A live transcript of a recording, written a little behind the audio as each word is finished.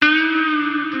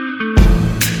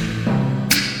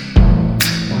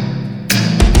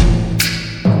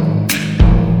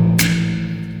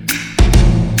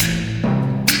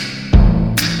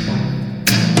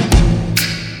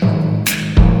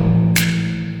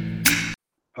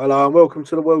Hello and welcome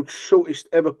to the world's shortest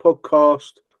ever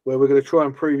podcast, where we're going to try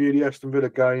and preview the Aston Villa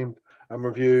game and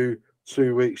review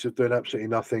 2 weeks of doing absolutely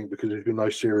nothing because there's been no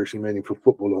seriously meaningful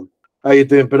football on. How you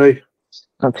doing, Billy?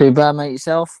 Not too bad, mate.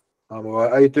 Yourself? I'm all right.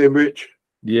 How you doing, Rich?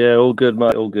 Yeah, all good,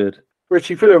 mate. All good.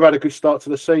 Richie, Villa have had a good start to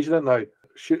the season, haven't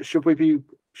they? Should we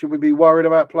be worried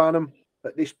about playing them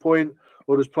at this point,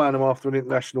 or does playing them after an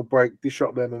international break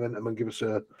disrupt their momentum and give us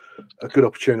a good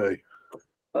opportunity?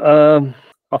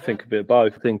 I think a bit of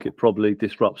both. I think it probably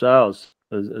disrupts ours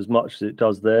as much as it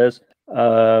does theirs.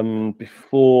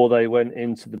 Before they went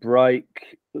into the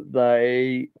break,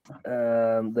 their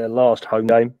last home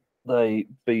game, they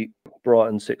beat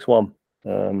Brighton 6-1.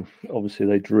 Obviously,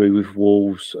 they drew with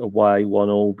Wolves away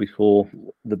 1-1 before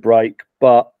the break,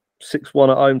 but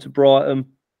 6-1 at home to Brighton.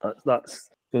 That's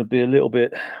going to be a little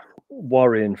bit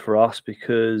worrying for us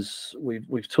because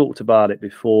we've talked about it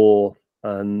before,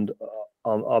 and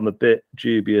I'm a bit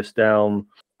dubious down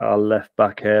our left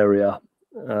back area,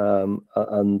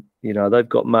 and you know they've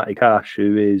got Matty Cash,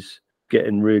 who is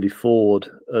getting really forward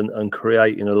and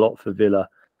creating a lot for Villa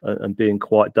and being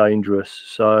quite dangerous.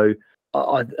 So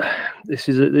this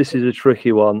is a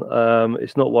tricky one.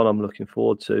 It's not one I'm looking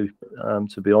forward to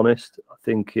be honest. I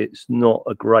think it's not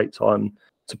a great time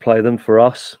to play them for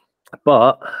us,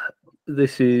 but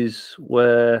this is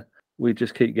where we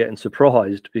just keep getting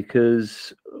surprised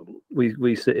because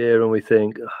we sit here and we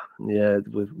think, yeah,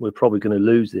 we're probably going to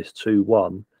lose this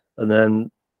 2-1, and then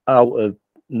out of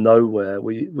nowhere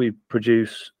we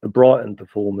produce a Brighton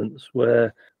performance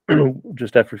where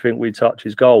just everything we touch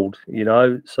is gold, you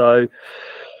know. So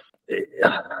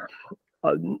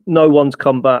no one's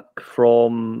come back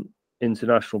from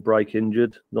international break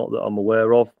injured, not that I'm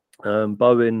aware of.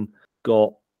 Bowen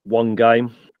got one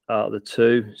game out of the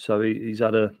two, so he's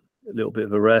had a little bit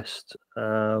of a rest.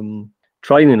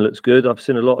 Training looks good. I've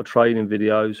seen a lot of training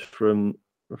videos from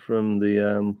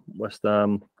the West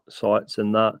Ham sites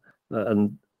and that,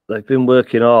 and they've been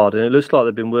working hard, and it looks like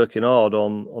they've been working hard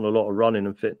on a lot of running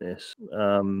and fitness.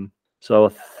 So I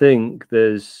think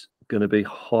there's going to be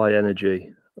high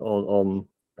energy on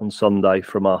Sunday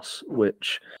from us,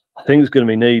 which I think is going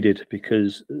to be needed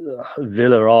because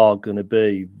Villa are going to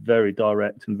be very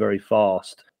direct and very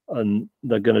fast, and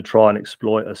they're going to try and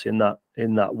exploit us in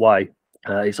that way.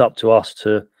 It's up to us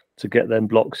to get them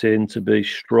blocks in, to be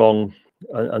strong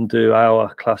and do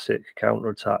our classic counter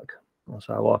attack. That's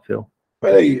how I feel.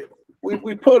 Billy,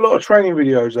 we put a lot of training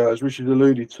videos out, as Richard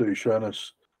alluded to, showing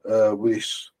us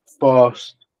this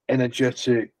fast,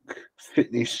 energetic,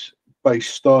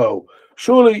 fitness-based style.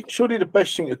 Surely the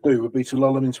best thing to do would be to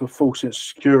lull them into a false sense of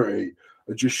security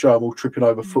and just show them all tripping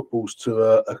over footballs to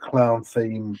a clown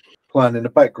theme playing in the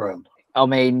background. I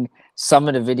mean, some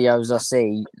of the videos I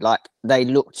see, like they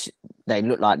look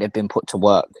like they've been put to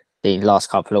work the last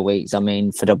couple of weeks. I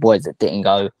mean, for the boys that didn't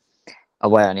go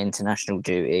away on international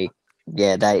duty,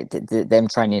 yeah, them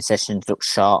training sessions look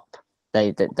sharp.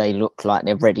 They look like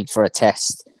they're ready for a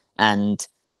test, and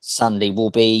Sunday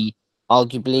will be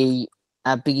arguably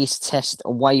our biggest test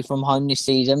away from home this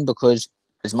season, because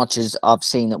as much as I've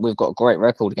seen that we've got a great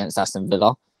record against Aston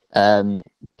Villa,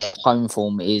 home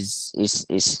form is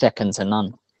second to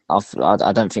none.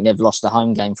 I don't think they've lost a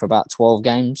home game for about 12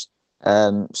 games.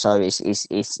 So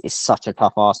it's such a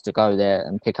tough ask to go there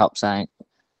and pick up something.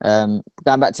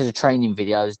 Going back to the training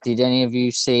videos, did any of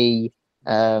you see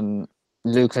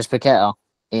Lucas Paqueta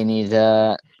in his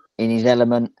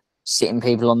element, sitting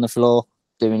people on the floor,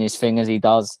 doing his thing as he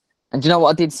does? And do you know what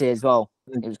I did see as well?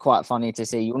 It was quite funny to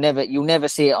see. You'll never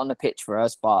see it on the pitch for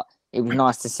us, but it was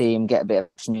nice to see him get a bit of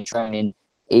action in training.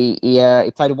 He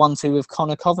played a 1-2 with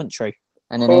Connor Coventry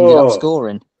and then ended up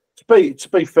scoring. To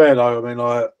be fair though, I mean,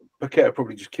 like Paqueta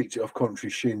probably just kicked it off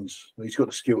Coventry's shins. He's got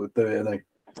the skill to do it, hasn't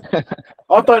he?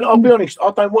 I'll be honest,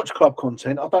 I don't watch club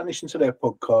content. I don't listen to their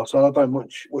podcasts. I don't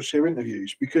watch their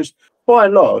interviews because, by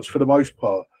and large, for the most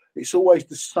part, it's always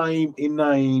the same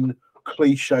inane,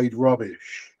 cliched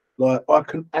rubbish. Like, I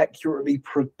can accurately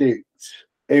predict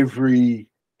every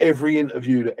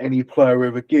interview that any player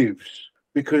ever gives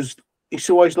because it's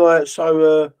always like,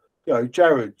 so,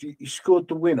 Jarrod, you scored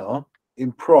the winner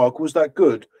in Prague. Was that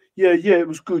good? Yeah, it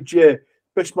was good. Yeah,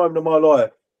 best moment of my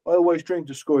life. I always dreamed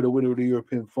of scoring the winner of the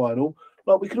European final.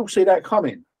 Like, we could all see that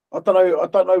coming. I don't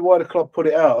know why the club put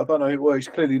it out. I don't know. Well, it's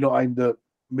clearly not aimed at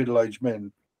middle-aged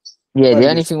men. Yeah, the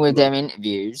only thing with them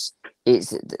interviews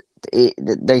is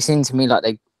they seem to me like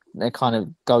they kind of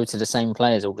go to the same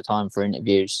players all the time for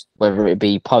interviews, whether it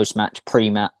be post-match,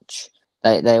 pre-match.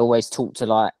 They always talk to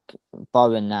like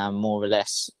Bowen now more or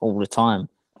less all the time.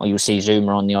 Or you'll see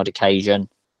Zuma on the odd occasion.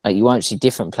 Like, you won't see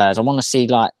different players. I want to see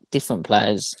like different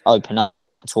players open up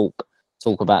and talk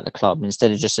talk about the club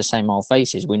instead of just the same old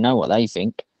faces. We know what they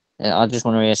think. I just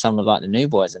want to hear some of like the new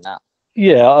boys and that.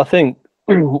 Yeah, I think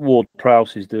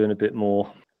Ward-Prowse is doing a bit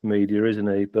more media,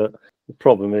 isn't he? But the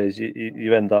problem is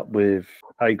you end up with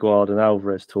Aguard and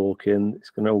Alvarez talking. It's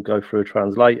going to all go through a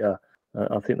translator.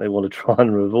 I think they want to try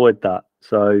and avoid that.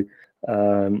 So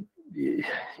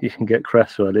you can get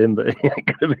Cresswell in, but he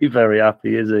ain't going to be very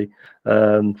happy, is he?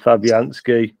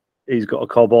 Fabianski, he's got a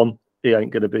cob on. He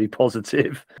ain't going to be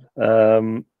positive.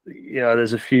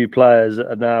 There's a few players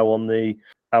that are now on the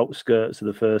outskirts of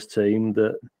the first team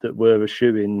that were a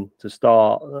shoo-in to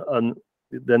start, and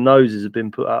their noses have been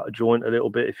put out of joint a little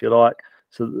bit, if you like.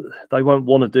 So they won't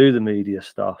want to do the media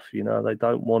stuff. They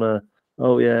don't want to,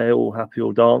 oh yeah, all happy,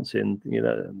 all dancing.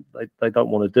 They don't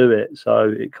want to do it. So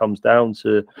it comes down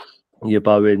to your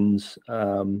Bowens,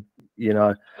 you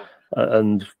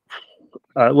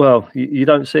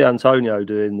don't see Antonio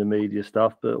doing the media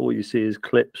stuff, but all you see is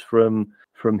clips from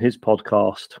his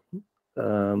podcast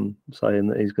saying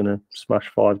that he's going to smash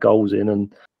 5 goals in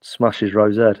and smash his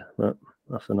rosette.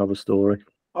 That's another story.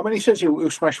 I mean, he says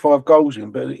he'll smash 5 goals in,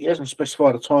 but he hasn't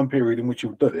specified a time period in which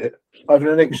he'll do it. Over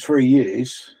the next 3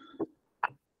 years,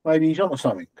 maybe he's on to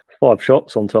something. 5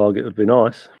 shots on target would be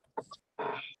nice.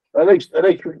 At least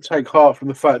we can take heart from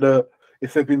the fact that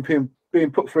if they've been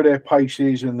being put through their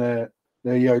paces and they're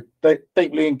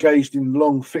deeply engaged in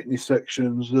long fitness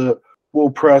sections, that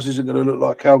Ward-Prowse isn't going to look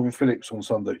like Calvin Phillips on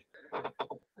Sunday.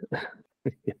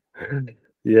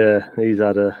 Yeah, he's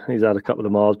had a couple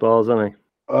of Mars bars, hasn't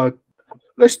he?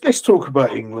 Let's talk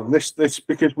about England. Let's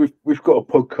because we've got a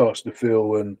podcast to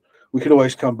fill, and we can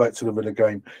always come back to them in a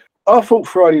game. I thought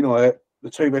Friday night the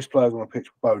 2 best players on the pitch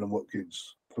were Bowen and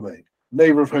Watkins for me.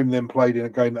 Neither of whom then played in a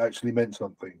game that actually meant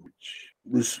something, which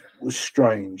was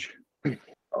strange.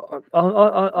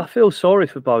 I feel sorry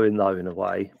for Bowen though, in a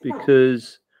way,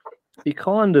 because he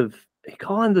kind of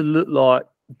looked like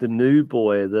the new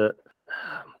boy that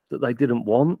they didn't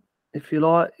want, if you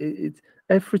like.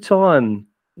 Every time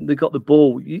they got the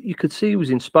ball, you could see he was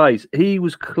in space. He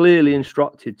was clearly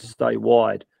instructed to stay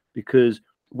wide, because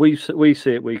we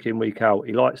see it week in, week out.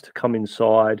 He likes to come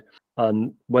inside,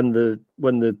 and when the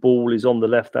ball is on the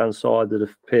left-hand side of the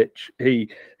pitch, he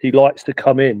likes to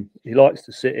come in. He likes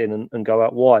to sit in and go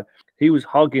out wide. He was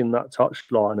hugging that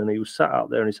touchline, and he was sat out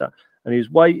there, and he was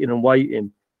waiting and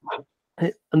waiting,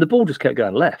 and the ball just kept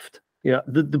going left.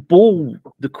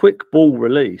 The quick ball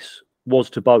release was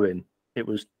to Bowen. It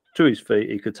was to his feet.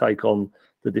 He could take on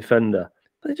the defender,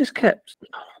 but they just kept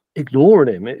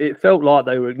ignoring him. It felt like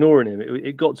they were ignoring him.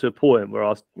 It got to a point where I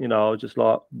was just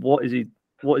like, what has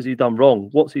he done wrong?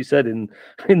 What's he said in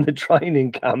the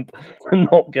training camp and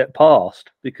not get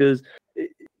past? Because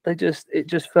it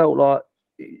just felt like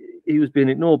he was being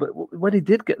ignored. But when he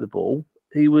did get the ball,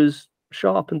 he was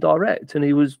sharp and direct, and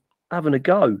he was having a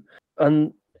go.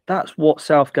 And that's what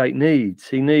Southgate needs.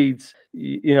 He needs,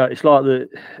 it's like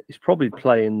he's probably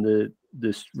playing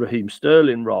this Raheem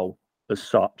Sterling role as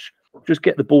such. Just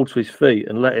get the ball to his feet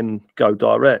and let him go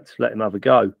direct, let him have a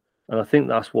go. And I think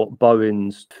that's what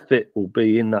Bowen's fit will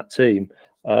be in that team.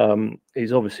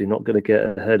 He's obviously not going to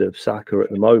get ahead of Saka at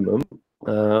the moment,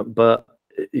 but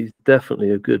he's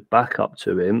definitely a good backup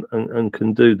to him and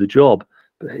can do the job.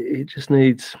 But he just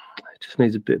needs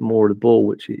a bit more of the ball,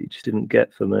 which he just didn't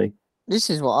get for me. This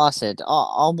is what I said.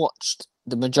 I watched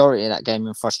the majority of that game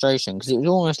in frustration, because it was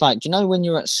almost like, do you know when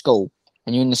you're at school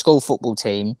and you're in the school football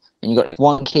team and you've got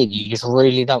one kid you just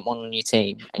really don't want on your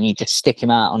team and you just stick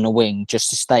him out on the wing just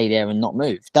to stay there and not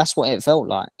move? That's what it felt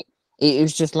like. It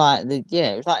was just like, it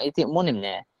was like he didn't want him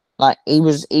there. Like he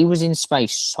was in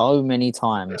space so many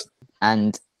times,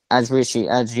 and as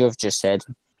you've just said,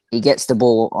 he gets the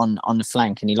ball on the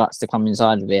flank and he likes to come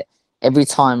inside of it. Every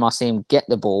time I see him get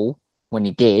the ball, when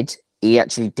he did, he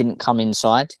actually didn't come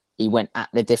inside. He went at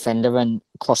the defender and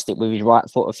crossed it with his right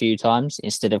foot a few times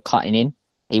instead of cutting in.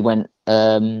 He went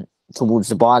towards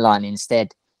the byline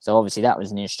instead. So obviously that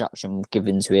was an instruction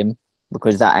given to him,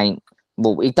 because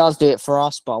he does do it for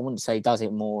us, but I wouldn't say he does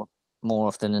it more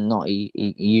often than not. He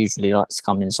usually likes to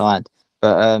come inside.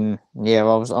 But I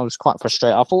was quite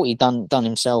frustrated. I thought he done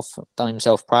himself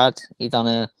proud. He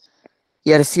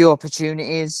had a few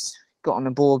opportunities, got on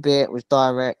the ball a bit, was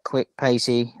direct, quick,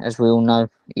 pacey, as we all know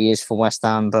he is for West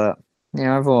Ham. But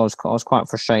overall I was quite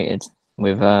frustrated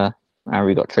with how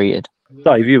he got treated.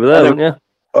 Dave, you were there, weren't you?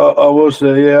 I was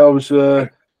there. Yeah, I was.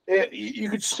 You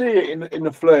could see it in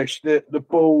the flesh. The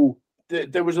ball.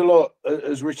 There was a lot,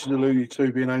 as Richard alluded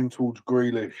to, being aimed towards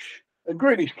Grealish, and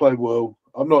Grealish played well.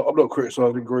 I'm not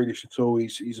criticising Grealish at all.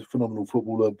 He's a phenomenal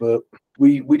footballer, but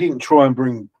we didn't try and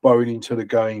bring Bowen into the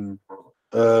game.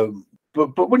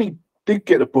 But when he did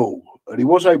get the ball, and he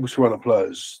was able to run at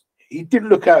players, he didn't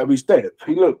look out of his depth.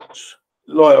 He looked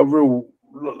like a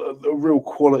real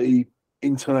quality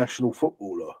international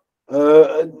footballer.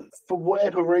 And for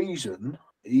whatever reason,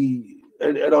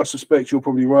 and I suspect you're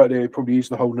probably right there, it probably is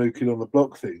the whole new kid on the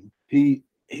block thing. He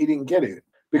didn't get it.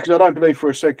 Because I don't believe for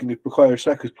a second if Bukayo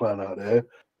Saka's playing out there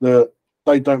that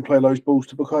they don't play those balls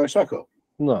to Bukayo Saka.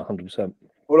 No, 100%.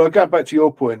 Well, I go back to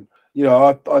your point. You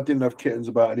know, I didn't have kittens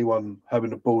about anyone having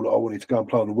the ball that I wanted to go and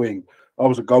play on the wing. I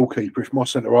was a goalkeeper. If my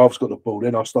centre half's got the ball,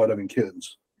 then I started having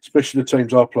kittens. Especially the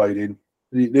teams I played in.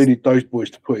 They need those boys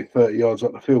to put it 30 yards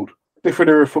up the field. Different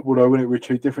era of football, though, wasn't it,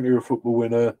 Richie? Different era of football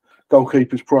when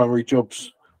goalkeepers' primary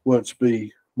jobs weren't to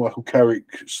be Michael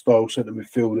Carrick-style centre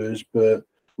midfielders, but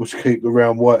was to keep the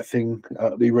round white thing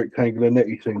out of the rectangular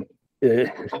netty thing.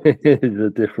 Yeah, it's a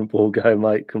different ball game,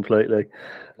 mate, completely.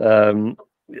 I'm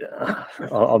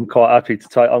quite happy to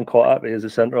take. I'm quite happy as a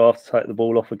centre half to take the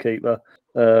ball off a keeper.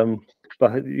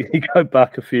 But you go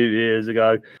back a few years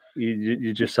ago,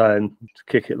 you're just saying to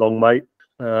kick it long, mate.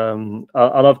 And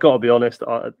I've got to be honest,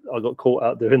 I got caught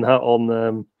out doing that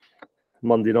on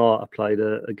Monday night. I played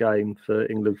a game for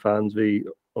England fans v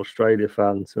Australia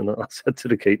fans, and I said to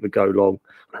the keeper, "Go long,"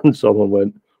 and someone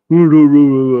went,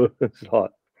 it's like,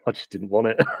 I just didn't want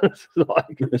it. It's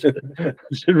like, I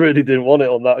just really didn't want it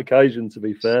on that occasion, to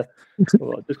be fair.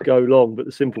 Like, just go long. But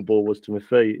the simple ball was to my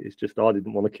feet. It's just I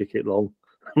didn't want to kick it long.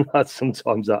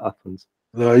 Sometimes that happens.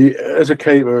 No, as a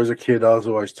keeper, as a kid, I was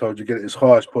always told you get it as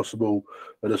high as possible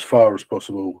and as far as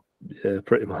possible. Yeah,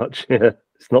 pretty much. Yeah,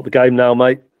 it's not the game now,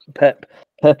 mate. Pep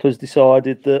has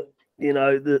decided that, you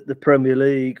know, the Premier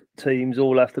League teams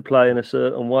all have to play in a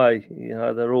certain way. You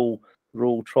know, they're all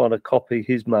trying to copy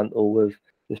his mantle with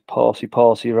this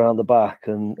passy around the back,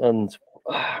 and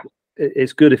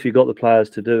it's good if you got the players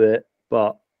to do it,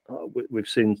 but we've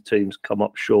seen teams come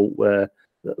up short where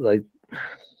they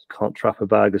can't trap a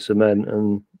bag of cement,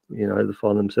 and you know they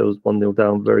find themselves 1-0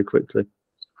 down very quickly.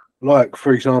 Like,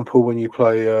 for example, when you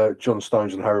play John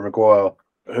Stones and Harry Maguire,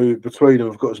 who between them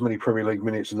have got as many Premier League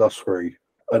minutes as us three,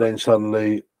 and then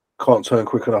suddenly can't turn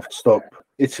quick enough to stop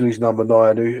Italy's number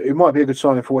 9, who might be a good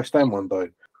signing for West Ham one day,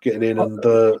 getting in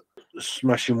and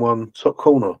smashing one top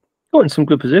corner. Got in some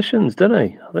good positions, didn't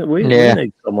he? I think we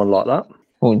need someone like that.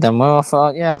 Well, done well. I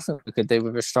thought, I think we could do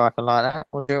with a striker like that.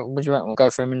 Would you reckon we'll go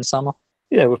for him in the summer?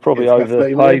 Yeah, we'll probably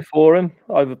overpay for him,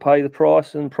 overpay the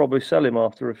price, and probably sell him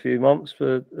after a few months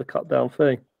for a cut down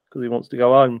fee because he wants to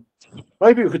go home.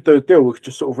 Maybe we could do a deal. We could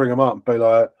just sort of ring him up and be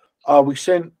like, "Oh, we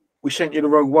sent you the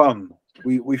wrong one.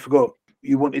 We forgot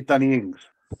you wanted Danny Ings."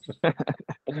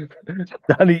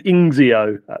 Danny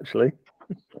Ingsio, actually.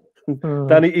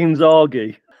 Danny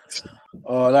Inzaghi.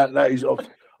 Oh, that is.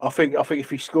 I think if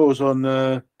he scores on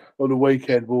the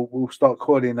weekend, we'll start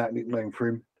coining that nickname for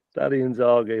him. Danny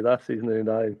Inzaghi, that's his new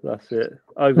name. That's it.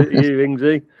 Over to you,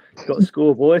 Ingsy. Got a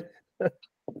score, boy.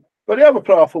 But the other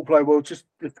player I thought played well, just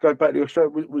to go back to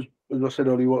Australia, was as I said,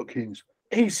 Ollie Watkins.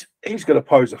 He's going to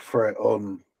pose a threat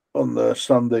on the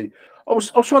Sunday. I was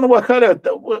trying to work out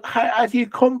how do you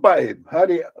combat him?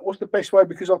 What's the best way?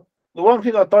 Because the one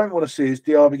thing I don't want to see is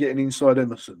Diaby getting inside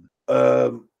Emerson.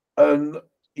 And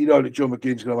you know that John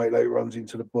McGinn's going to make late runs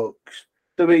into the box.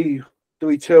 Do we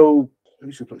tell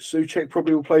who's going to play? Souček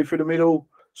probably will play through the middle.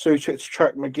 Souček to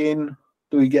track McGinn.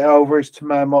 Do we get Alvarez to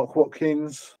man Mark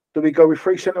Watkins? Do we go with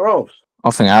 3 centre halves? I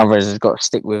think Alvarez has got to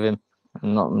stick with him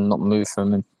and not move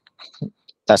from him.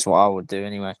 That's what I would do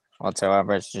anyway. I'd tell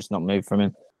Alvarez to just not move from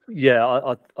him.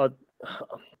 Yeah,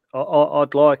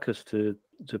 I'd like us to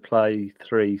play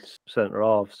 3 centre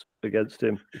halves against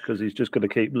him because he's just going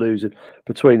to keep losing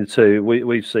between the two.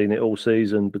 We've seen it all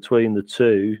season between the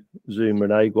two, Zuma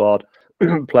and Aguard.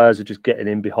 Players are just getting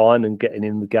in behind and getting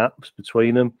in the gaps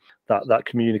between them. That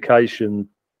communication,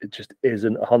 it just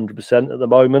isn't 100% at the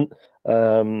moment,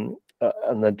 and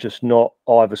they're just not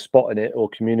either spotting it or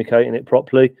communicating it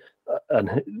properly.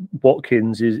 And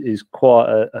Watkins is quite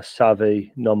a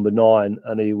savvy number 9,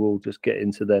 and he will just get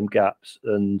into them gaps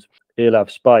and he'll have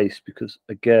space because,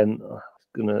 again, I'm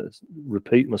going to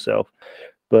repeat myself,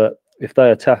 but if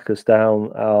they attack us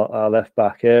down our left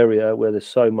back area where there's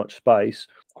so much space,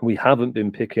 we haven't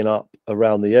been picking up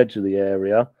around the edge of the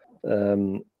area,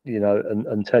 you know,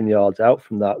 and 10 yards out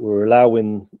from that, we're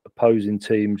allowing opposing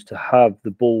teams to have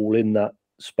the ball in that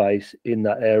space, in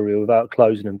that area without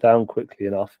closing them down quickly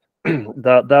enough.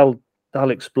 They'll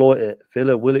exploit it.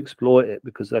 Villa will exploit it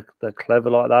because they're clever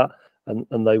like that,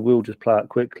 and they will just play it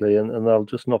quickly and they'll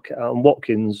just knock it out. And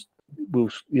Watkins will,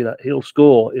 you know, he'll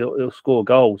score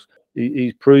goals.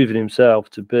 He's proven himself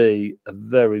to be a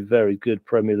very, very good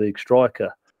Premier League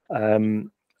striker.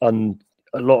 And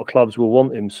a lot of clubs will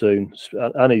want him soon,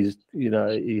 and he's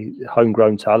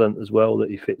homegrown talent as well that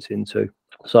he fits into.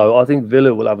 So I think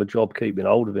Villa will have a job keeping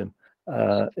hold of him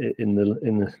in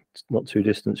the not too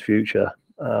distant future.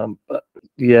 But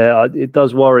yeah, it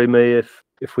does worry me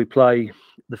if we play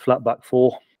the flat back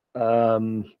four,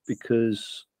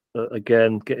 because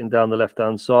again, getting down the left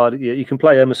hand side, you can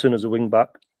play Emerson as a wing back,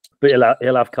 but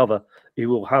he'll have cover. He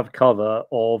will have cover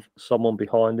of someone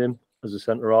behind him as a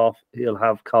centre half. He'll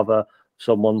have cover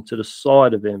someone to the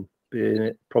side of him,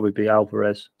 probably be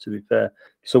Alvarez, to be fair.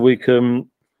 So we can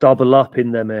double up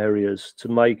in them areas to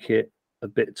make it a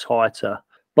bit tighter.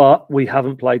 But we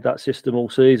haven't played that system all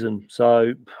season.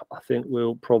 So I think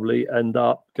we'll probably end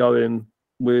up going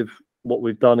with what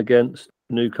we've done against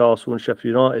Newcastle and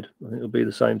Sheffield United. I think it'll be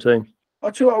the same team. I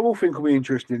tell you what I will think will be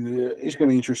interesting. It's going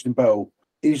to be an interesting battle.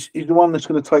 Is the one that's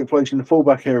going to take place in the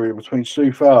fullback area between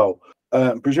Soufal.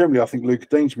 Presumably, I think Luca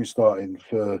Dean's been starting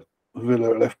for Villa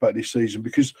at left back this season,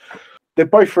 because they're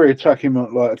both very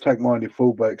attack-minded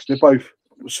fullbacks. They're both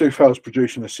Soufal's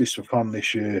producing assists for fun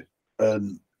this year,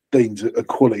 and Dean's a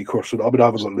quality crosser. I mean, I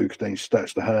haven't got Luca Dean's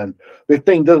stats to hand. But if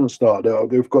Dean doesn't start,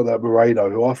 they've got that Moreno,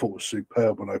 who I thought was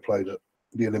superb when they played at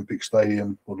the Olympic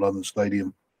Stadium or London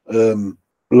Stadium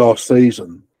last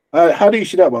season. How do you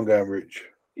see that one going, Rich?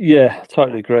 Yeah,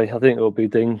 totally agree. I think it'll be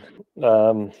Dean.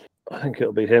 I think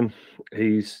it'll be him.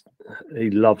 He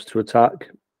loves to attack.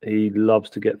 He loves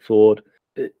to get forward.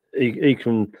 He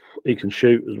can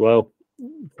shoot as well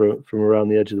from around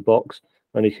the edge of the box,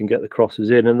 and he can get the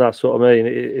crosses in. And that's what I mean.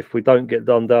 If we don't get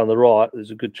done down the right,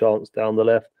 there's a good chance down the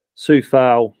left.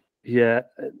 Soufal, yeah.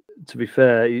 To be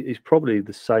fair, he's probably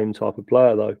the same type of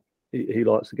player though. He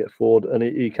likes to get forward, and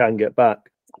he can get back.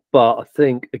 But I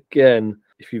think again,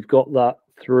 if you've got that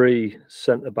 3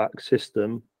 centre-back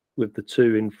system with the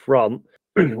 2 in front,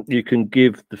 you can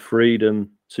give the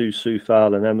freedom to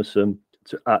Soufal and Emerson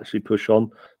to actually push on.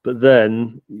 But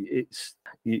then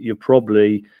you've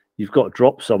got to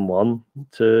drop someone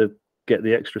to get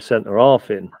the extra centre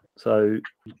half in. So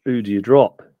who do you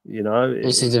drop?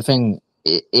 This is the thing.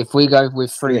 If we go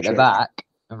with 3 at the back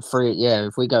and 3,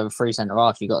 if we go with 3 centre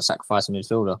half, you've got to sacrifice a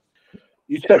midfielder.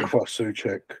 You sacrifice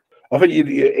Souček. I think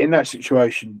in that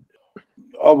situation,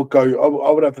 I would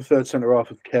have the third centre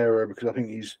half of Kehrer, because I think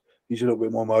he's a little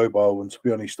bit more mobile. And to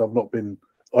be honest, I've not been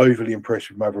overly impressed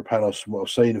with Mavropanos from what I've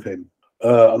seen of him.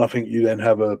 And I think you then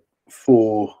have a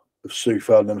 4 of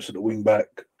Soufal and Emerson at wing back.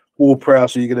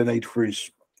 Ward-Prowse, you're going to need for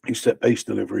his set piece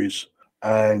deliveries,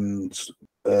 and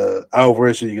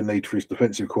Alvarez, you're going to need for his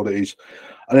defensive qualities.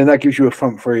 And then that gives you a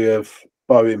front 3 of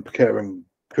Bowen, Paqueta, and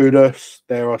Kudus,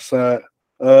 dare I say it,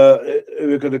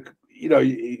 who are going to,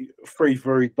 3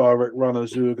 very direct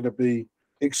runners who are going to be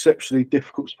exceptionally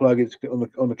difficult to play against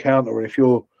on the counter. And if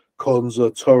you're Konza,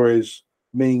 Torres,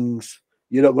 Mings,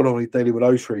 you're not going to be dealing with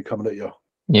those 3 coming at you.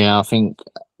 Yeah, I think.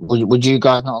 Would you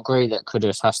guys not agree that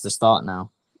Kudus has to start now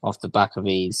off the back of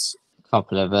his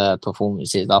couple of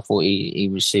performances? I thought he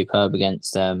was superb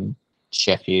against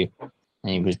Sheffield,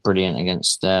 and he was brilliant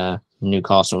against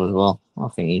Newcastle as well. I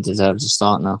think he deserves to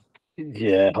start now.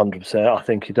 Yeah, 100%. I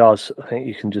think he does. I think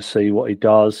you can just see what he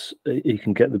does. He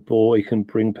can get the ball. He can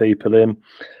bring people in.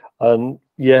 And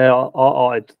yeah,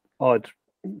 I'd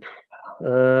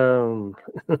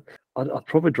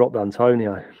probably drop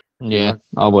Antonio. Yeah,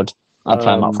 I would. I'd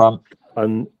play him up front.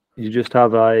 And you just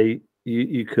have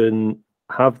you can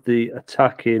have the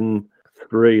attacking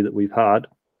 3 that we've had.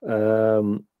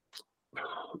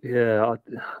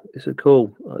 It's a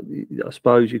cool. I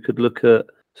suppose you could look at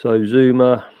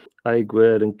Zuma,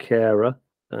 Aguerd and Kehrer,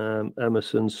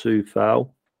 Emerson,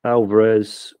 Soufal,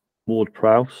 Alvarez,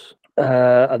 Ward-Prowse.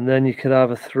 And then you could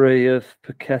have a 3 of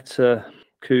Paqueta,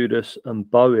 Kudus and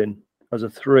Bowen as a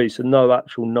 3. So no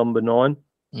actual number 9.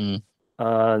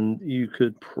 And you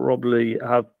could probably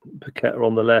have Paqueta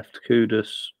on the left,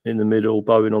 Kudus in the middle,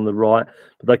 Bowen on the right.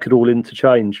 But they could all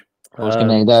interchange. That's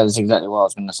exactly what I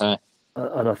was going to say.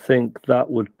 And I think that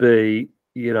would be,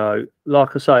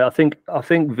 like I say, I think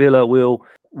Villa will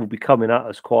be coming at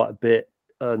us quite a bit.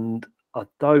 And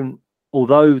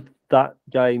although that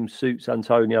game suits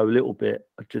Antonio a little bit,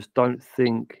 I just don't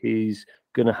think he's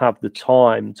going to have the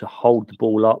time to hold the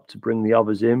ball up to bring the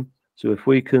others in. So if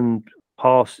we can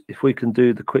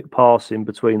do the quick passing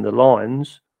between the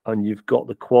lines, and you've got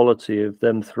the quality of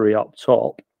them 3 up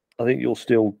top, I think you'll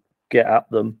still get at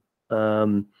them,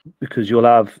 because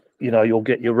you'll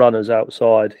get your runners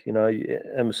outside,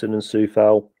 Emerson and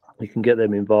Soufal, you can get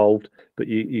them involved, but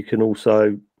you can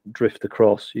also drift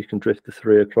across. You can drift the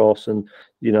 3 across, and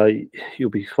you'll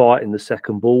be fighting the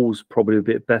second balls probably a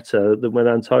bit better than when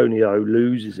Antonio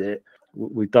loses it.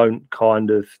 We don't kind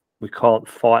of we can't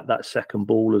fight that second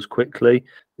ball as quickly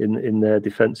in their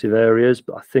defensive areas.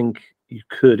 But I think you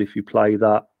could if you play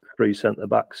that 3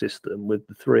 centre-back system with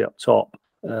the 3 up top.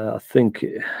 I think,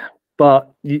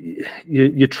 but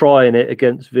you're trying it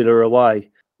against Villa away.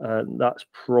 That's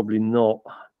probably not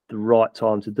the right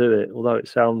time to do it. Although it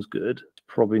sounds good, it's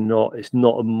probably not. It's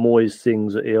not a Moyes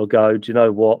things that he'll go, do you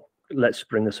know what? Let's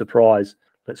bring a surprise.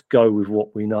 Let's go with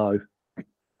what we know.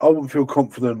 I wouldn't feel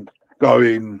confident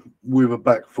going with a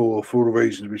back four for all the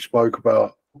reasons we spoke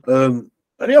about. And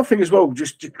the other thing as well,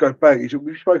 just to go back, is that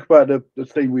we spoke about the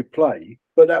team we play,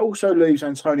 but that also leaves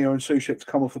Antonio and Souček to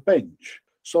come off the bench.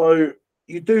 So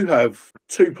you do have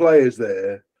 2 players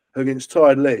there against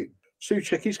tired legs.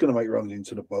 Souček is going to make runs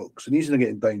into the box and he's going to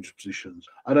get in dangerous positions.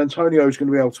 And Antonio is going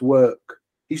to be able to work.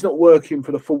 He's not working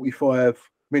for the 45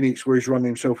 minutes where he's running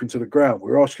himself into the ground.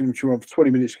 We're asking him to run for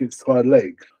 20 minutes against tired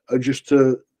legs, and just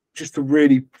to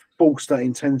really force that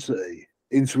intensity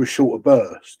into a shorter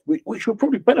burst, which will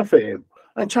probably benefit him.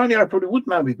 Antonio probably would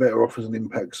now be better off as an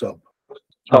impact sub.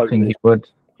 I think he would.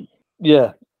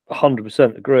 Yeah,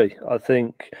 100% agree. I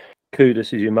think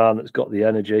Kudus is your man that's got the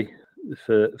energy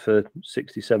for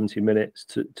 60, 70 minutes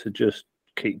to just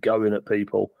keep going at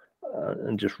people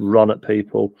and just run at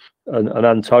people. And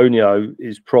Antonio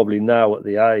is probably now at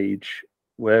the age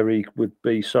where he would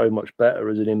be so much better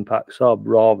as an impact sub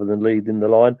rather than leading the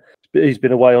line. But he's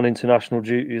been away on international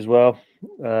duty as well.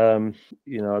 I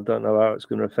don't know how it's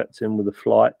going to affect him with the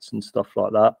flights and stuff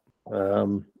like that,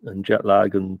 and jet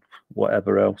lag and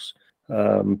whatever else.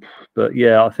 But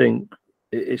yeah, I think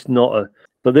it's not a.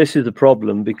 But this is the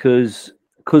problem because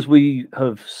we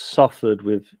have suffered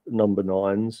with number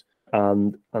 9s,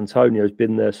 and Antonio's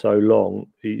been there so long.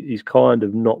 He's kind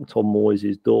of knocked on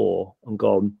Moyes' door and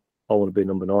gone, I want to be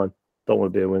number 9. Don't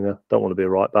want to be a winger. Don't want to be a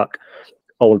right back.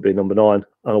 I want to be number 9, and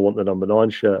I want the number 9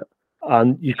 shirt.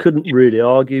 And you couldn't really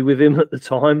argue with him at the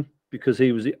time because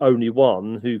he was the only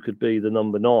one who could be the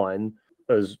number 9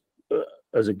 as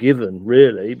a given,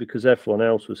 really, because everyone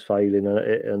else was failing at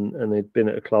it, and they'd been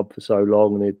at a club for so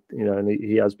long, and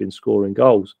he has been scoring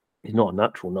goals. He's not a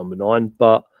natural number 9,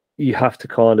 but you have to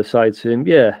kind of say to him,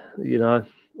 I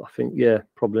think,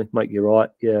 probably make you right.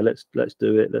 Yeah, let's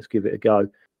do it. Let's give it a go.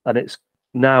 And it's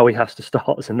now he has to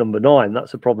start as a number 9.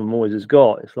 That's the problem Moyes has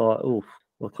got. It's like,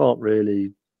 I can't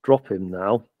really drop him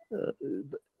now.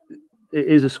 It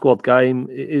is a squad game.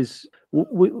 It is.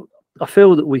 I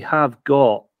feel that we have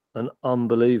got an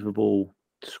unbelievable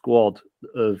squad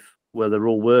of where they're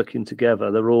all working together.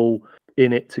 They're all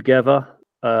in it together.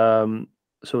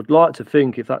 So I'd like to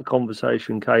think if that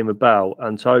conversation came about,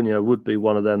 Antonio would be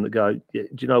one of them that go, yeah,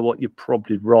 do you know what? You're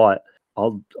probably right.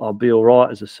 I'll be all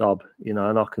right as a sub, and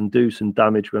I can do some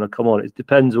damage when I come on. It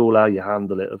depends all how you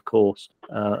handle it, of course,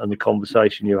 and the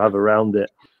conversation you have around it.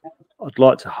 I'd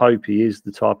like to hope he is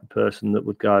the type of person that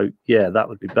would go, yeah, that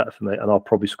would be better for me, and I'll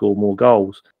probably score more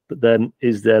goals. But then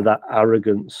is there that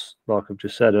arrogance, like I've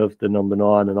just said, of the number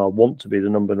 9, and I want to be the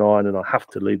number 9 and I have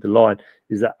to lead the line?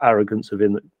 Is that arrogance of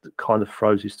him that kind of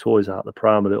throws his toys out the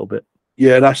pram a little bit?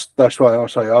 Yeah, that's why I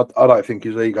say I don't think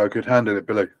his ego could handle it,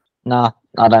 Billy. No,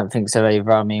 I don't think so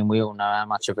either. I mean, we all know how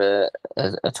much of a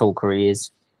talker he is.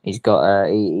 He's got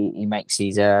he makes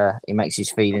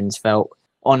his feelings felt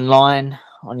online,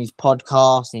 on his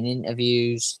podcast, in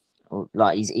interviews.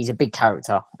 Like he's a big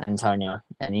character, Antonio,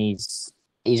 and he's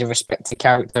a respected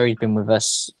character. He's been with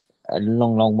us a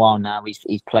long while now.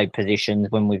 He's played positions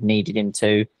when we've needed him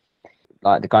to.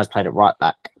 Like the guy's played at right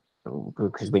back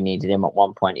because we needed him at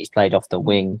one point. He's played off the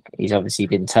wing. He's obviously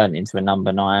been turned into a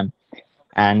number 9.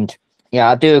 And yeah,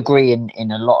 I do agree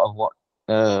in a lot of what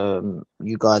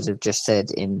you guys have just said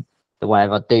in the way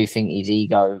of I do think his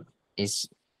ego is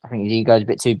a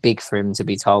bit too big for him to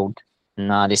be told,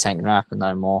 nah, this ain't gonna happen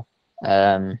no more.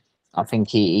 I think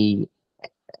he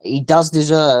does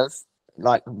deserve,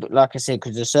 like I said,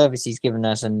 because the service he's given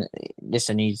us, and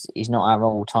listen, he's not our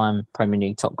all-time Premier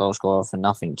League top goal scorer for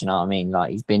nothing. Do you know what I mean?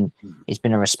 Like he's been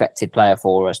a respected player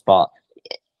for us, but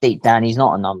deep down he's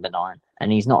not a number 9.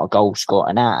 And he's not a goal scorer,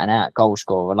 an out goal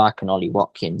scorer like an Ollie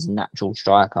Watkins, natural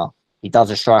striker. He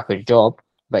does a striker's job,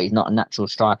 but he's not a natural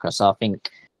striker. So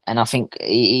I think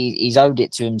he's owed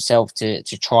it to himself to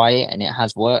try it, and it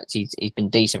has worked. He's been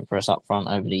decent for us up front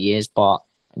over the years, but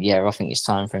yeah, I think it's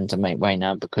time for him to make way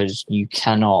now, because you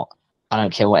cannot. I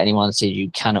don't care what anyone says, you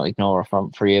cannot ignore a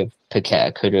front 3 of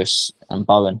Paqueta, Kudus, and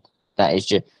Bowen. That is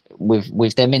just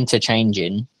with them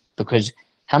interchanging, because.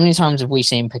 How many times have we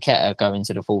seen Paqueta go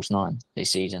into the false 9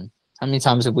 this season? How many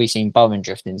times have we seen Bowen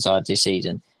drift inside this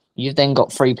season? You've then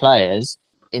got 3 players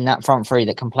in that front 3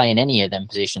 that can play in any of them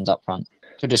positions up front.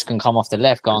 Kudus can come off the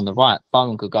left, go on the right.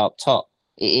 Bowen could go up top.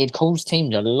 It caused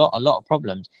teams a lot of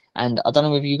problems. And I don't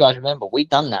know if you guys remember, we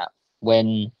done that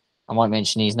when, I won't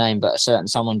mention his name, but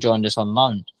someone joined us on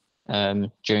loan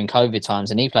during COVID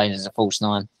times, and he played as a false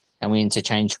nine, and we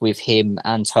interchanged with him,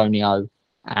 Antonio,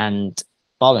 and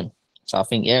Bowen. So I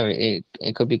think, yeah,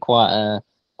 it could be quite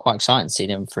exciting to see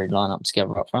them three line up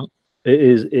together up front.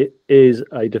 It is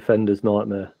a defender's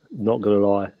nightmare. Not gonna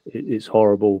lie, it's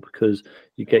horrible because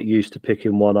you get used to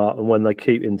picking one up, and when they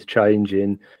keep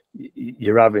interchanging,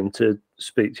 you're having to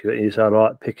speak to it. You say,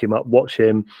 right, pick him up, watch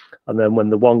him, and then when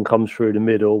the one comes through the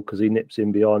middle because he nips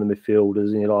in behind the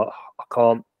midfielders, and you're like, I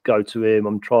can't go to him.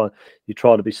 You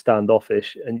try to be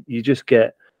standoffish, and you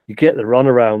get the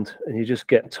runaround, and you just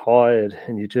get tired,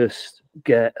 and you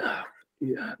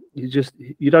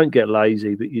don't get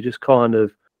lazy, but you just kind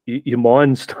of, your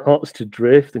mind starts to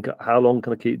drift and go, how long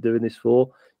can I keep doing this for?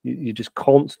 You're just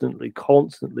constantly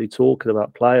talking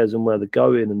about players and where they're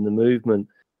going and the movement,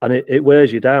 and it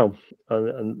wears you down.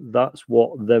 And that's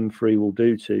what them three will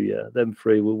do to you. Them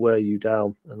three will wear you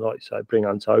down. And like you say, bring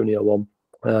Antonio on,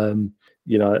 and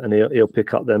he'll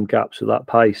pick up them gaps at that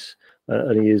pace,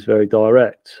 and he is very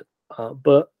direct.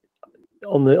 But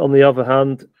on the other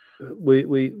hand,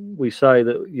 we say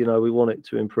that we want it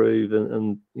to improve,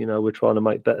 and we're trying to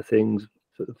make better things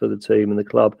for the team and the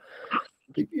club.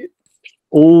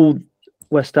 All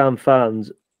West Ham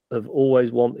fans have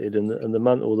always wanted, and the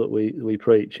mantle that we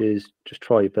preach is just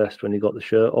try your best when you got the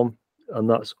shirt on, and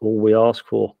that's all we ask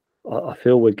for. I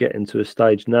feel we're getting to a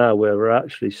stage now where we're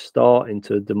actually starting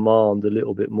to demand a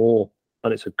little bit more,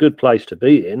 and it's a good place to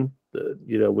be in.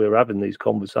 We're having these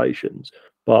conversations,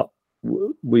 but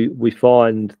we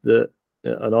find that,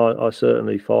 and I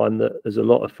certainly find that there's a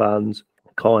lot of fans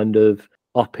kind of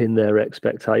upping their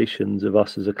expectations of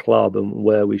us as a club and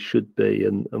where we should be,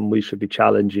 and we should be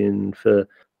challenging for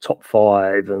top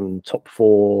 5 and top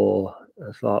 4.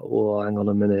 It's like, well, hang on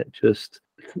a minute, just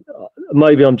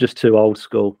maybe I'm just too old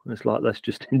school. It's like, let's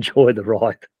just enjoy the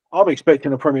ride. I'm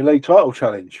expecting a Premier League title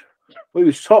challenge. We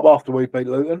was top after we beat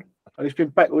Luton, and it's been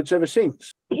backwards ever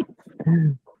since.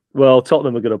 Well,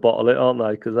 Tottenham are going to bottle it, aren't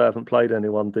they? Because they haven't played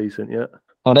anyone decent yet.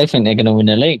 Oh, they think they're going to win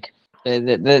the league.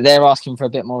 They're asking for a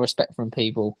bit more respect from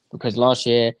people, because last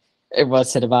year everyone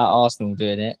said about Arsenal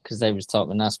doing it because they was top,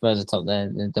 and now Spurs are top.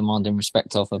 They're demanding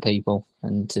respect off of people,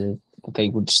 and for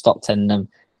people to stop telling them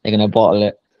they're going to bottle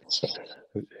it.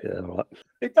 Yeah, right.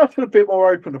 It does feel a bit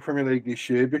more open, the Premier League this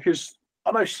year, because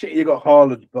I know City got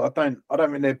Haaland, but I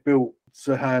don't think they're built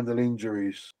to handle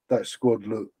injuries. That squad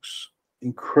looks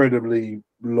incredibly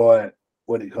light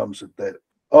when it comes to depth.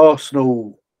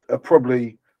 Arsenal are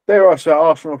probably, dare I say,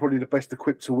 Arsenal are probably the best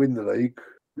equipped to win the league.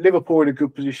 Liverpool in a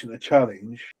good position to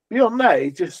challenge. Beyond that,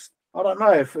 it just, I don't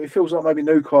know, it feels like maybe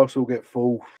Newcastle get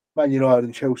fourth. Man United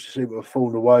and Chelsea seem to have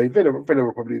fallen away. Villa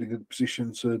are probably in a good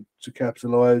position to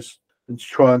capitalise and to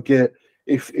try and get,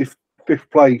 if fifth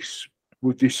place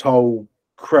with this whole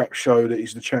crap show that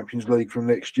is the Champions League from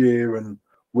next year, and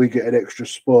we get an extra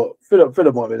spot.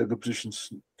 Villa might be in a good position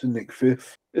to nick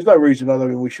fifth. There's no reason I don't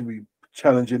think we should be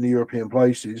challenging the European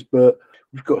places, but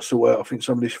we've got to sort out, I think,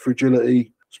 some of this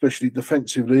fragility, especially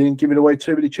defensively, and giving away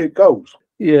too many cheap goals.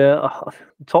 Yeah,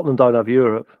 Tottenham don't have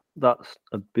Europe. That's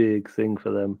a big thing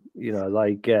for them.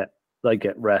 They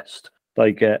get rest,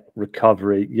 they get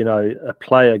recovery. A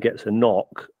player gets a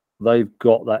knock, they've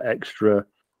got that extra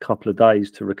couple of days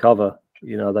to recover.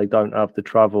 They don't have the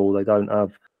travel, they don't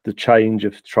have the change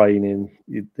of training,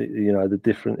 the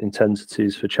different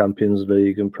intensities for Champions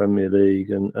League and Premier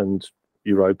League and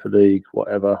Europa League,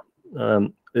 whatever.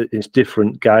 It's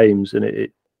different games, and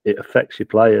it affects your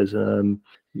players.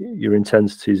 Your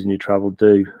intensities and your travel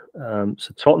do.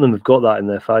 So Tottenham have got that in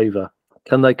their favour.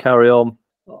 Can they carry on?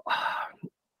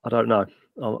 I don't know.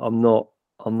 I'm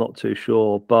not too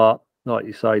sure. But like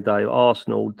you say, Dave,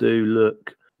 Arsenal do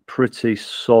look pretty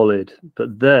solid.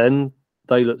 But then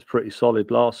they looked pretty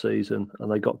solid last season, and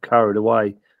they got carried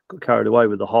away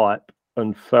with the hype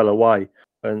and fell away.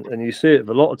 And you see it with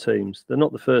a lot of teams. They're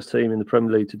not the first team in the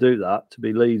Premier League to do that, to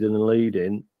be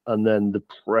leading, and then the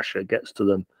pressure gets to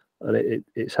them. And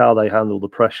it's how they handle the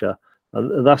pressure.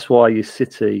 And that's why your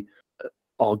City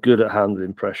are good at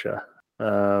handling pressure.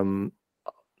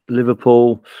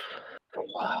 Liverpool,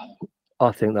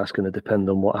 I think that's going to depend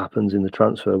on what happens in the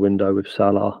transfer window with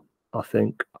Salah. I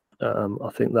think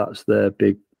that's their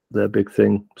big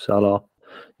thing. Salah.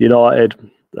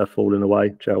 United, they're falling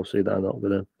away. Chelsea, they're not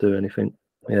going to do anything.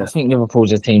 Yeah. I think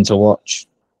Liverpool's a team to watch.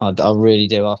 I really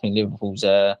do. I think Liverpool's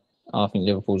a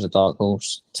dark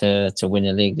horse to win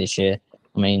the league this year.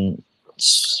 I mean,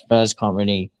 Spurs can't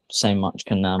really say much,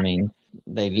 can they? I mean,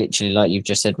 they literally, like you've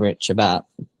just said, Rich, about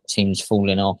teams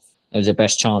falling off. It was their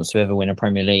best chance to ever win a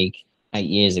Premier League 8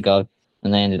 years ago,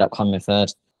 and they ended up coming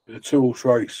third. The 2-horse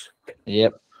race.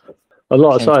 Yep. I'd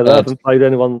like to say they Third. haven't played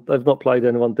anyone. They've not played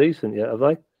anyone decent yet, have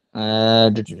they?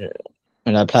 And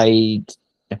they played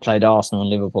Arsenal and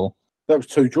Liverpool. That was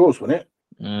 2 draws, wasn't it?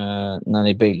 No,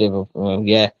 they beat Liverpool. Well,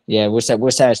 yeah. We'll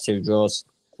say it's 2 draws.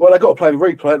 Well, they got to play the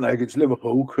replay, haven't they, against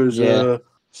Liverpool? Because Yeah.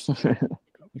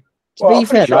 To be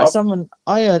fair,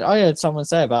 I heard someone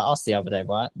say about us the other day,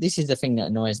 right? This is the thing that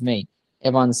annoys me.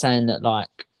 Everyone's saying that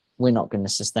like we're not going to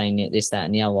sustain it, this, that,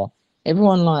 and the other.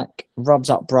 Everyone like rubs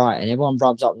up Brighton, everyone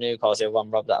rubs up Newcastle,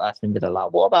 everyone rubs up Aston Villa.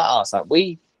 Like, what about us? Like,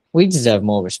 we deserve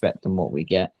more respect than what we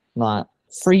get. Like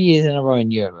 3 years in a row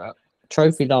in Europe,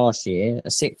 trophy last year, a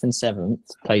 6th and 7th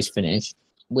place finish.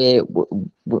 We're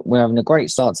having a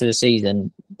great start to the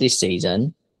season this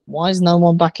season. Why is no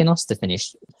one backing us to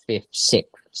finish 5th, 6th,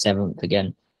 7th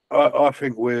again? I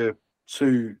think we're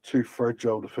too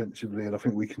fragile defensively, and I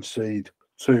think we concede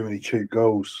too many cheap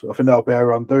goals. I think that'll be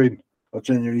our undoing. I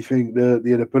genuinely think the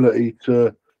inability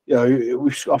to,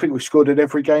 I think we've scored in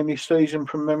every game this season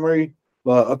from memory.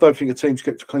 Like, I don't think a team's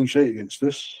kept a clean sheet against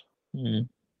us. Mm.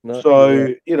 No,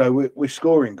 So, we're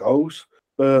scoring goals,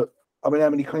 but I mean, how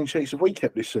many clean sheets have we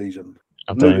kept this season?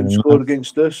 Luton scored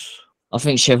against us. I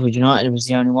think Sheffield United was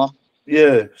the only one.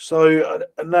 Yeah, so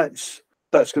and that's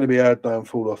going to be our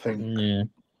downfall, I think. Yeah.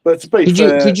 But to be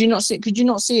fair, could you not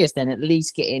see us then at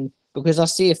least getting, because I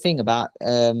see a thing about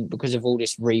because of all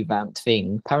this revamped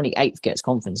thing. Apparently, 8th gets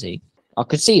Conference League. I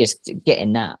could see us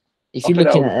getting that. If you're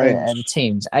looking at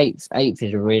teams, 8th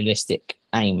is a realistic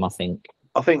aim, I think.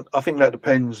 I think that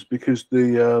depends because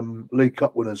the League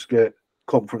Cup winners get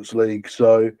Conference League.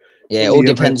 So yeah, it all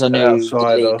depends on who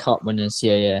the League Cup winners.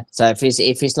 Yeah. So if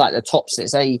it's like the top,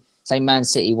 say Man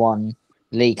City won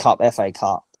League Cup, FA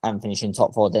Cup, and finishing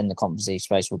top 4, then the Conference League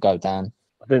space will go down.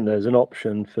 I think there's an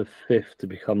option for 5th to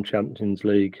become Champions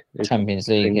League. Champions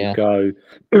League, yeah. Go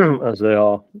as they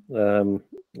are.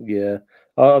 Yeah.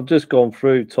 I've just gone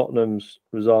through Tottenham's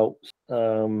results.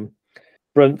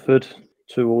 Brentford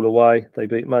 2-2 away. They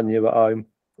beat Man U at home.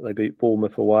 They beat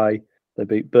Bournemouth away. They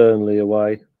beat Burnley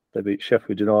away. They beat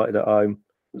Sheffield United at home.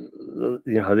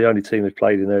 The only team they've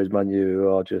played in there is Man U, who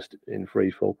are just in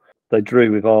freefall. They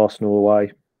drew with Arsenal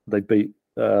away. They beat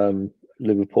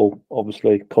Liverpool,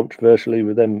 obviously, controversially,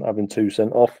 with them having 2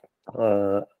 sent off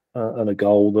and a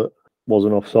goal that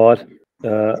wasn't offside.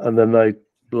 And then they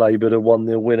laboured a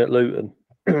 1-0 win at Luton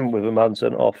with a man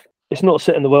sent off. It's not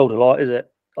setting the world alight, is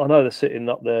it? I know they're sitting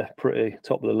up there pretty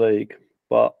top of the league,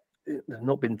 but they've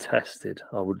not been tested,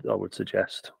 I would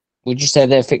suggest. Would you say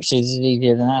their fixtures is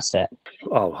easier than our set?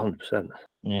 Oh, 100%.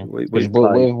 Yeah. We've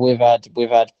had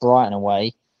Brighton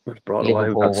away. We've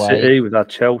had City, we've had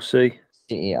Chelsea.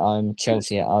 City at home,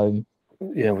 Chelsea at home.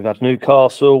 Yeah, we've had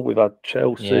Newcastle, we've had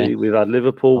Chelsea, we've had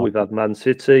Liverpool, we've had Man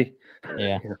City.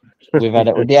 Yeah. We've had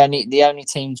the only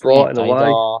teams we played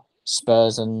are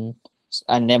Spurs and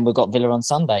then we've got Villa on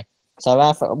Sunday. So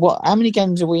how many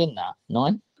games are we in now?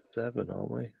 9? 7, aren't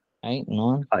we? 8,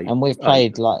 9. 8. And we've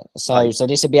played so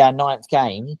this will be our 9th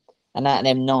game, and out of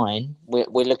them 9,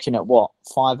 we're looking at what,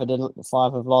 5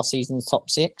 of last season's top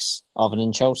 6, other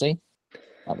than Chelsea.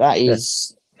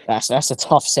 That's a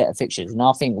tough set of fixtures, and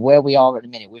I think where we are at the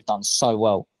minute, we've done so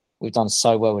well. We've done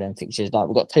so well with them fixtures. Like,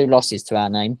 we've got 2 losses to our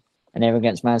name, and they're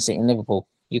against Man City and Liverpool.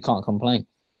 You can't complain.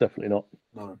 Definitely not.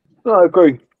 No, I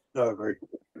agree.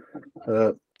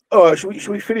 All right, should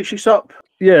we finish this up?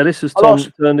 Yeah, this has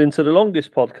turned into the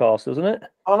longest podcast, hasn't it?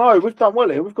 I know, we've done well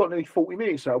here. We've got nearly 40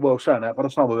 minutes out. Well, saying that, by the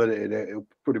time we've edited it, it'll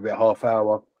probably be a half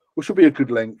hour, which will be a good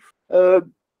length. I'll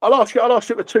ask you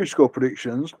the 2 score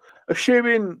predictions.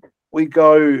 Assuming we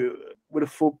go with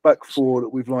a back 4 that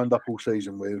we've lined up all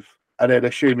season with, and then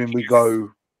assuming we go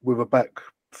with a back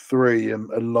 3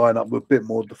 and line up with a bit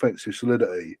more defensive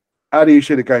solidity, how do you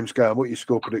see the games going? What are your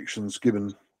score predictions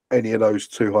given any of those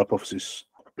 2 hypotheses?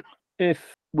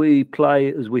 If we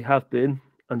play as we have been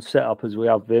and set up as we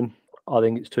have been, I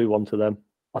think it's 2-1 to them.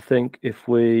 I think if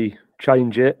we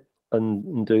change it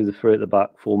and do the 3 at the back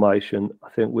formation, I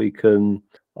think we can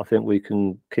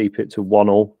keep it to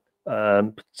 1-1.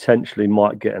 Potentially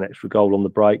might get an extra goal on the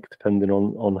break, depending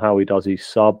on how he does his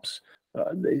subs.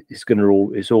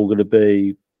 It's all going to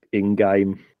be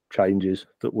in-game changes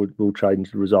that will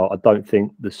change the result. I don't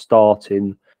think the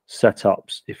starting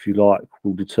setups, if you like,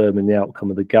 will determine the outcome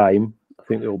of the game. I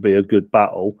think it will be a good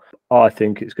battle. I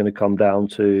think it's going to come down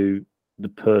to the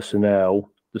personnel,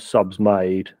 the subs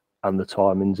made, and the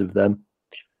timings of them.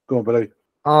 Go on, Billy.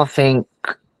 I think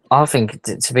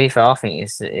to be fair, I think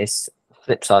it's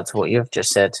flip side to what you've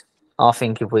just said. I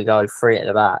think if we go 3 at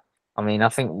the back, I mean, I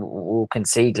think we'll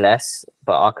concede less,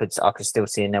 but I could still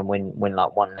see them win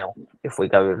like 1-0 if we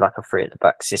go with like a 3 at the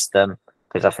back system,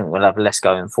 because I think we'll have less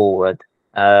going forward.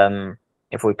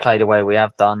 If we play the way we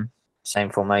have done, same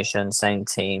formation, same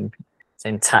team,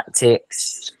 same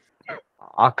tactics,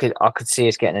 I could see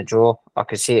us getting a draw. I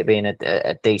could see it being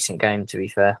a decent game, to be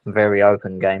fair. Very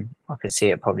open game. I could see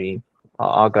it probably.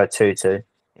 I'll go 2-2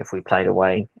 if we play the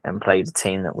way and play the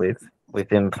team that we've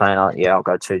been playing. Yeah, I'll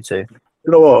go 2-2. You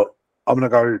know what? I'm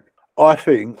going to go. I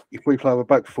think if we play with a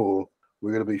back four,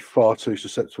 we're going to be far too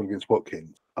susceptible against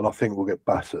Watkins, and I think we'll get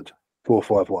battered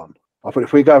 4-5-1. I think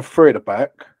if we go 3 at the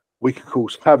back, we can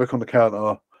cause havoc on the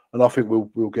counter, and I think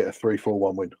we'll get a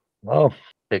 3-4-1 win. Oh,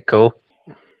 bit cool.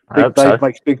 Big Dave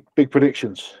makes big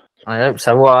predictions. I hope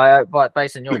so. Well, I hope, but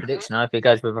based on your prediction, I hope he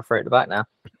goes with a 3 at the back now.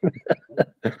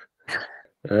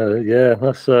 Yeah,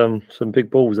 that's some big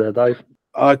balls there, Dave.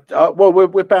 Well,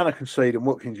 we're bound to concede, and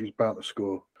Watkins is bound to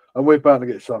score, and we're bound to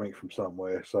get something from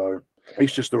somewhere. So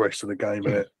it's just the rest of the game,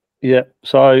 isn't it? Yeah.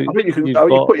 So I think you can.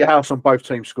 You put your house on both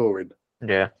teams scoring.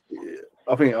 Yeah.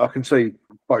 I think I can see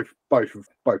both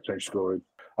teams scoring.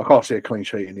 I can't see a clean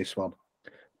sheet in this one.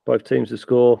 Both teams to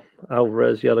score.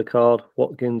 Alvarez yellow card.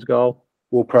 Watkins goal.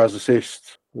 Ward-Prowse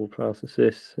assist. Ward-Prowse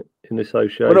assist in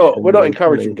association. We're not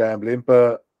encouraging gambling,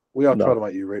 but we are trying to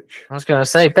make you rich. I was going to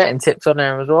say betting tips on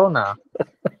there as well now.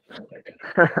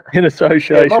 In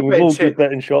association with all good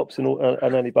betting shops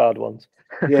and any bad ones.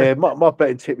 Yeah, my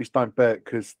betting tip is don't bet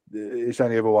because it's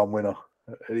only ever one winner.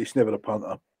 It's never the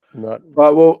punter. No. Right,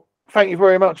 well, thank you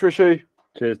very much, Richie.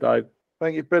 Cheers, Dave.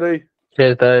 Thank you, Billy.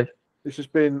 Cheers, Dave. This has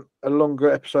been a longer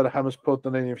episode of Hammers Pod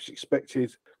than any of us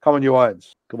expected. Come on, you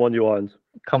irons. Come on, you irons.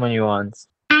 Come on, you irons.